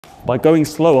by going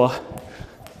slower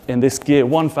in this gear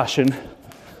 1 fashion,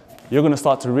 you're going to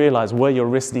start to realize where your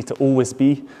wrists need to always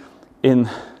be in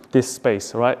this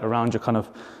space, right? Around your kind of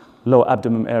lower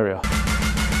abdomen area.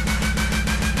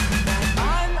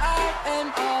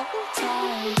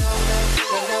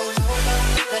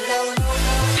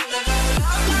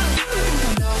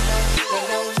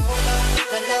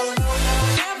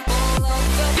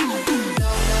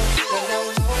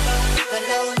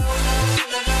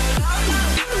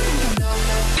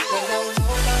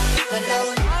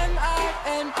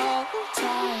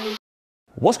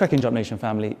 What's cracking, Jump Nation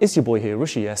family? It's your boy here,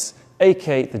 Rishi S,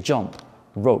 aka the Jump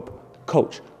Rope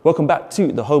Coach. Welcome back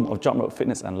to the home of jump rope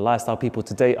fitness and lifestyle people.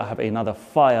 Today I have another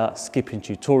fire skipping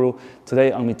tutorial. Today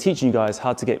I'm going to be teaching you guys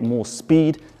how to get more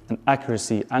speed and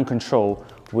accuracy and control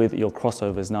with your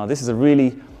crossovers. Now this is a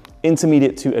really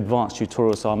intermediate to advanced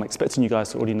tutorial, so I'm expecting you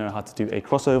guys to already know how to do a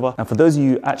crossover. And for those of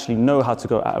you who actually know how to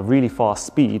go at a really fast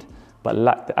speed but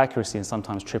lack the accuracy and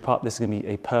sometimes trip up, this is gonna be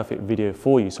a perfect video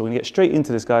for you. So we're gonna get straight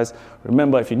into this, guys.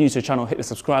 Remember, if you're new to the channel, hit the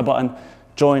subscribe button,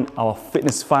 join our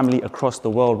fitness family across the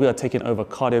world. We are taking over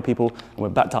cardio, people, and we're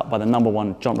backed up by the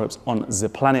 #1 jump ropes on the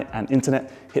planet and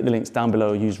internet. Hit the links down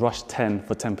below, use Rush10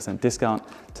 for 10% discount.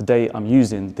 Today, I'm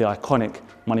using the iconic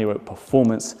Money Rope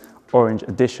Performance Orange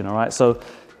Edition, all right? So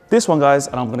this one, guys,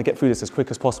 and I'm gonna get through this as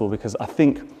quick as possible because I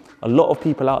think a lot of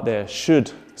people out there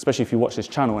should, especially if you watch this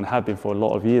channel and have been for a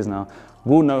lot of years now,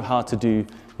 will know how to do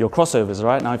your crossovers, all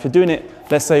right? Now, if you're doing it,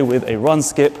 let's say with a run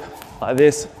skip like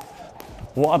this,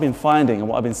 what I've been finding and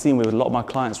what I've been seeing with a lot of my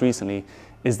clients recently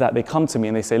is that they come to me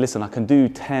and they say, listen, I can do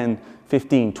 10,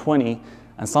 15, 20,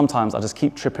 and sometimes I just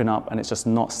keep tripping up and it's just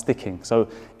not sticking. So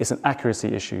it's an accuracy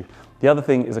issue. The other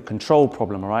thing is a control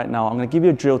problem, all right? Now, I'm gonna give you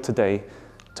a drill today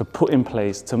to put in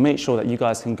place to make sure that you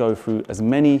guys can go through as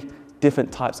many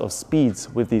different types of speeds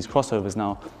with these crossovers.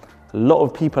 Now, a lot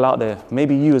of people out there,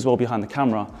 maybe you as well behind the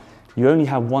camera, you only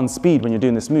have one speed when you're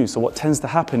doing this move. So what tends to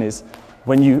happen is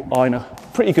when you are in a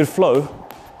pretty good flow,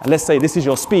 and let's say this is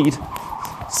your speed,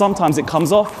 sometimes it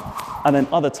comes off, and then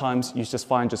other times you just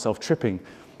find yourself tripping.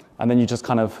 And then you just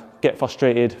kind of get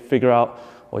frustrated, figure out,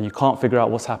 or you can't figure out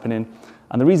what's happening.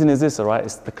 And the reason is this, all right,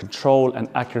 it's the control and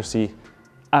accuracy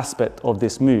aspect of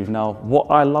this move. Now, what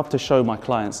I love to show my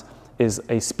clients is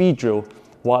a speed drill,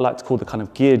 what I like to call the kind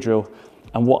of gear drill.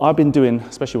 And what I've been doing,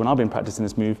 especially when I've been practicing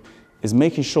this move, is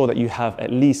making sure that you have at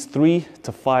least 3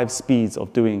 to 5 speeds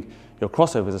of doing your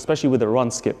crossovers, especially with a run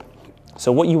skip.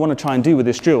 So what you want to try and do with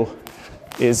this drill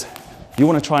is you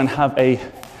want to try and have a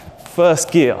first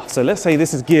gear. So let's say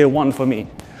this is gear 1 for me.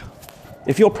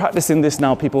 If you're practicing this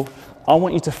now, people, I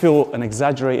want you to feel an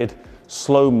exaggerated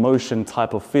slow motion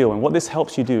type of feel. And what this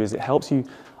helps you do is it helps you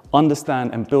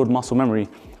understand and build muscle memory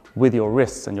with your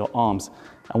wrists and your arms.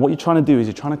 And what you're trying to do is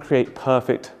you're trying to create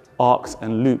perfect arcs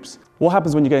and loops. What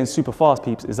happens when you're going super fast,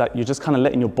 peeps, is that you're just kind of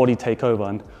letting your body take over.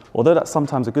 And although that's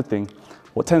sometimes a good thing,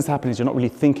 what tends to happen is you're not really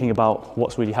thinking about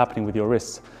what's really happening with your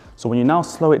wrists. So when you now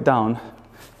slow it down,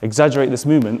 exaggerate this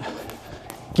movement,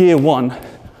 gear 1,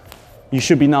 you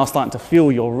should be now starting to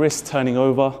feel your wrist turning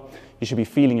over. You should be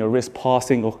feeling your wrist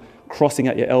passing or crossing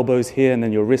at your elbows here, and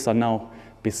then your wrists are now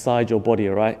beside your body,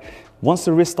 all right? Once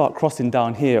the wrists start crossing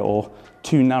down here or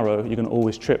too narrow, you're gonna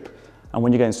always trip. And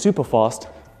when you're going super fast,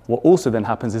 what also then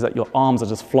happens is that your arms are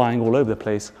just flying all over the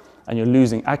place and you're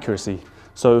losing accuracy.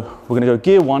 So we're gonna go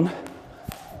gear 1,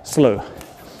 slow.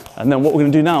 And then what we're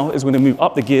gonna do now is we're gonna move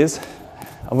up the gears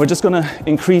and we're just gonna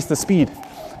increase the speed.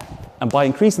 And by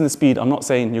increasing the speed, I'm not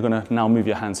saying you're gonna now move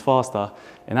your hands faster.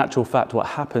 In actual fact, what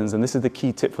happens, and this is the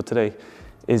key tip for today,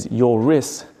 is your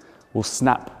wrists will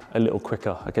snap a little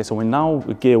quicker. Okay, so now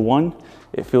with gear 1,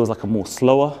 it feels like a more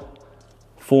slower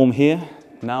form here.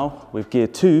 Now with gear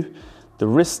 2, the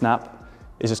wrist snap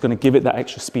is just gonna give it that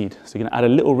extra speed. So you're gonna add a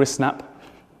little wrist snap,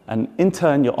 and in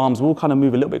turn, your arms will kind of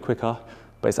move a little bit quicker,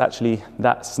 but it's actually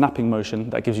that snapping motion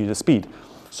that gives you the speed.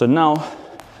 So now,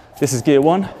 this is gear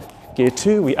 1, gear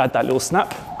 2, we add that little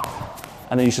snap,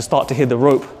 and then you should start to hear the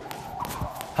rope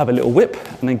have a little whip,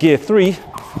 and then gear 3,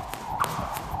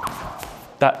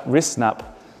 that wrist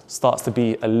snap starts to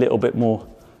be a little bit more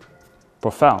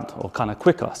profound or kind of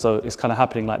quicker. So it's kind of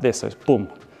happening like this. So it's boom,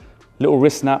 little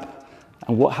wrist snap.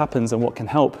 And what happens and what can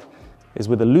help is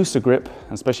with a looser grip,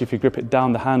 and especially if you grip it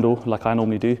down the handle like I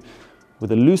normally do,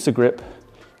 with a looser grip,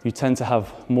 you tend to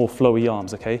have more flowy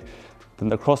arms, okay? Then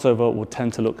the crossover will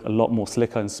tend to look a lot more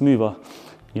slicker and smoother.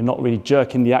 You're not really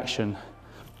jerking the action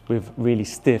with really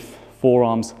stiff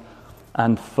forearms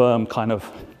and firm kind of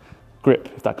grip,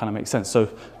 if that kind of makes sense. So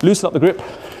loosen up the grip,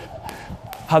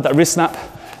 have that wrist snap.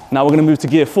 Now we're gonna move to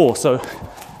gear 4. So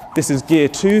this is gear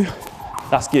 2,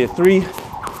 that's gear 3,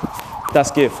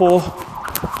 that's gear 4,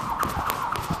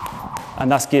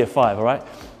 and that's gear 5, all right?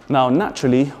 Now,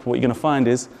 naturally, what you're gonna find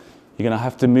is you're gonna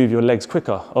have to move your legs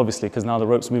quicker, obviously, because now the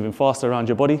rope's moving faster around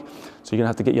your body, so you're gonna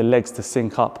have to get your legs to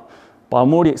sync up. But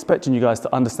I'm already expecting you guys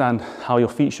to understand how your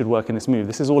feet should work in this move.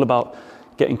 This is all about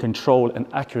getting control and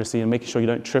accuracy and making sure you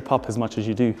don't trip up as much as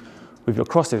you do with your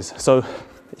crosses. So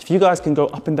if you guys can go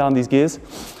up and down these gears,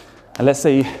 and let's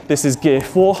say this is gear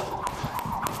 4,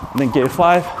 and then gear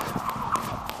 5,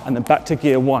 and then back to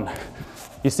gear 1.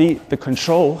 You see, the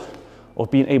control of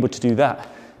being able to do that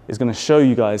is gonna show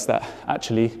you guys that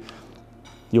actually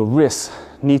your wrists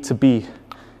need to be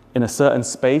in a certain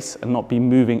space and not be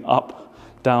moving up,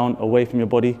 down, away from your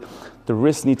body. The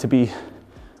wrists need to be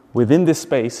within this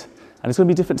space, and it's gonna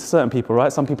be different to certain people,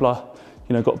 right? Some people are,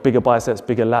 got bigger biceps,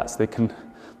 bigger lats, they can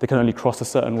only cross a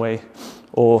certain way,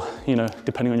 or,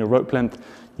 depending on your rope length,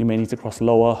 you may need to cross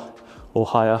lower or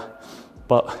higher.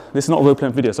 But this is not a rope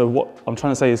length video, so what I'm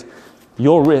trying to say is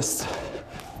your wrists,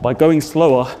 by going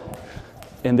slower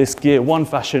in this gear 1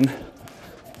 fashion,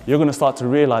 you're gonna start to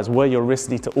realize where your wrists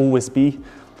need to always be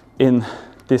in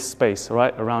this space,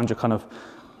 right? Around your kind of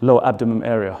lower abdomen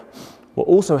area. What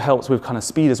also helps with kind of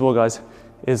speed as well, guys,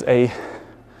 is a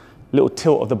little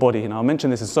tilt of the body. Now, I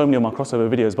mentioned this in so many of my crossover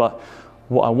videos, but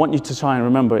what I want you to try and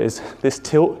remember is this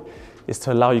tilt is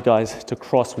to allow you guys to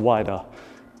cross wider.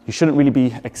 You shouldn't really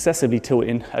be excessively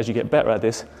tilting as you get better at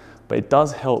this, but it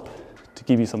does help to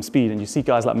give you some speed. And you see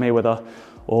guys like Mayweather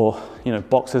or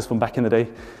boxers from back in the day,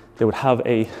 they would have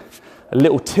a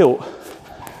little tilt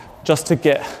just to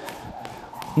get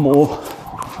more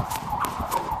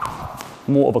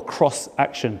of a cross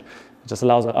action. It just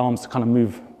allows the arms to kind of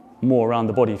move more around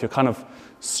the body. If you're kind of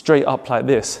straight up like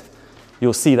this,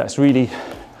 you'll see that it's really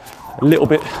a little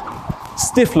bit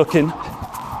stiff looking,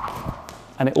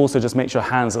 and it also just makes your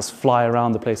hands just fly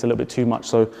around the place a little bit too much.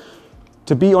 So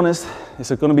to be honest, it's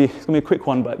gonna be a quick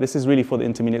one, but this is really for the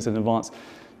intermediates and advanced.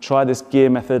 Try this gear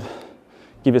method,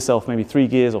 give yourself maybe 3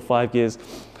 gears or 5 gears.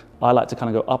 I like to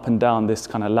kind of go up and down this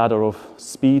kind of ladder of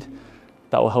speed.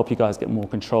 That will help you guys get more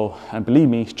control. And believe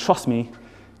me, trust me,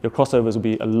 your crossovers will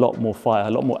be a lot more fire, a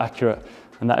lot more accurate,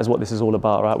 and that is what this is all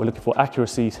about, right? We're looking for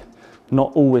accuracy,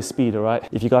 not always speed, all right?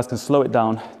 If you guys can slow it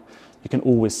down, you can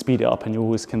always speed it up, and you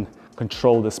always can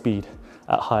control the speed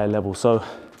at higher levels. So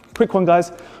quick one, guys.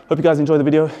 Hope you guys enjoyed the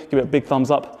video. Give it a big thumbs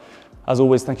up. As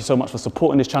always, thank you so much for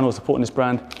supporting this channel, supporting this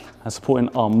brand, and supporting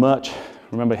our merch.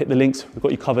 Remember, hit the links, we've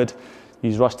got you covered.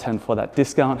 Use Rush10 for that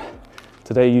discount.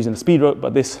 Today using a speed rope,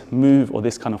 but this move or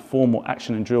this kind of form or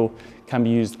action and drill can be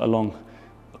used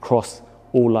across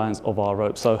all lines of our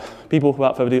rope. So people,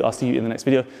 without further ado, I'll see you in the next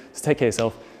video. So take care of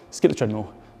yourself, skip the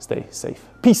treadmill, stay safe.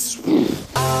 Peace.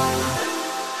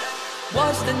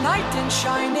 Was the knight in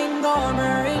shining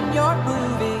armor in your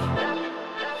movie?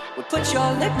 Would put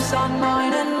your lips on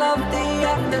mine and love the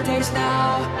aftertaste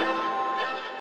now.